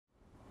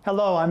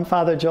Hello, I'm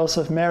Father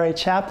Joseph Mary,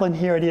 chaplain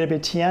here at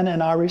EWTN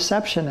in our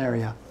reception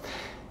area.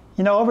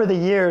 You know, over the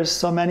years,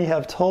 so many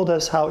have told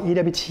us how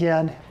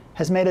EWTN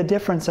has made a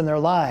difference in their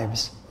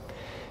lives.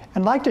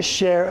 I'd like to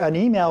share an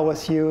email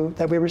with you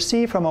that we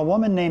received from a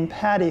woman named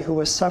Patty who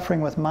was suffering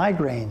with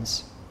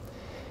migraines.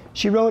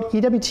 She wrote,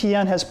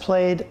 EWTN has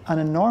played an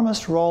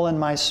enormous role in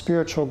my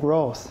spiritual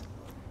growth.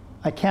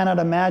 I cannot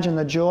imagine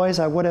the joys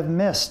I would have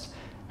missed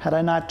had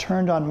I not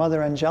turned on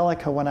Mother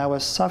Angelica when I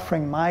was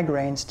suffering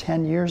migraines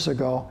 10 years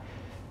ago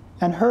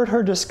and heard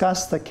her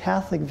discuss the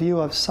Catholic view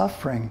of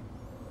suffering.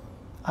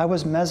 I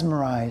was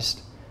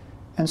mesmerized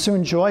and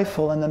soon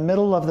joyful in the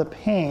middle of the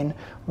pain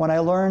when I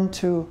learned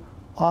to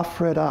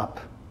offer it up.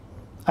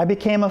 I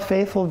became a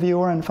faithful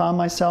viewer and found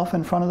myself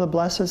in front of the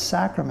Blessed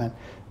Sacrament,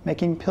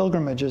 making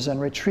pilgrimages and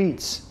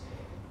retreats.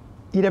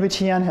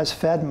 EWTN has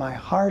fed my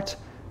heart,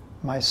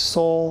 my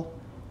soul,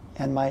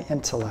 and my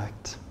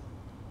intellect.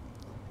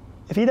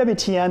 If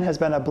EWTN has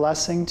been a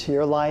blessing to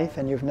your life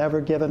and you've never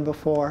given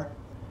before,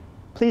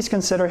 please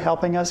consider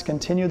helping us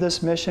continue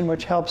this mission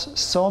which helps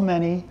so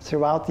many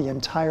throughout the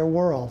entire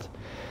world.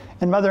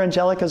 In Mother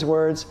Angelica's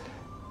words,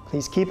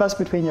 please keep us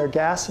between your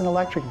gas and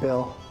electric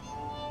bill.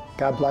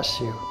 God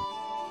bless you.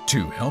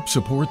 To help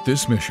support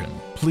this mission,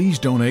 please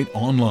donate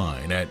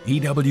online at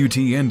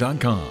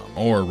EWTN.com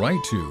or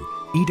write to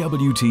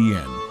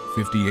EWTN,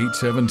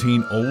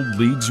 5817 Old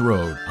Leeds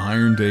Road,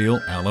 Irondale,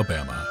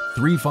 Alabama,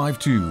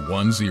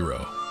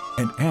 35210,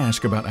 and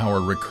ask about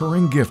our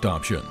recurring gift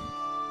option.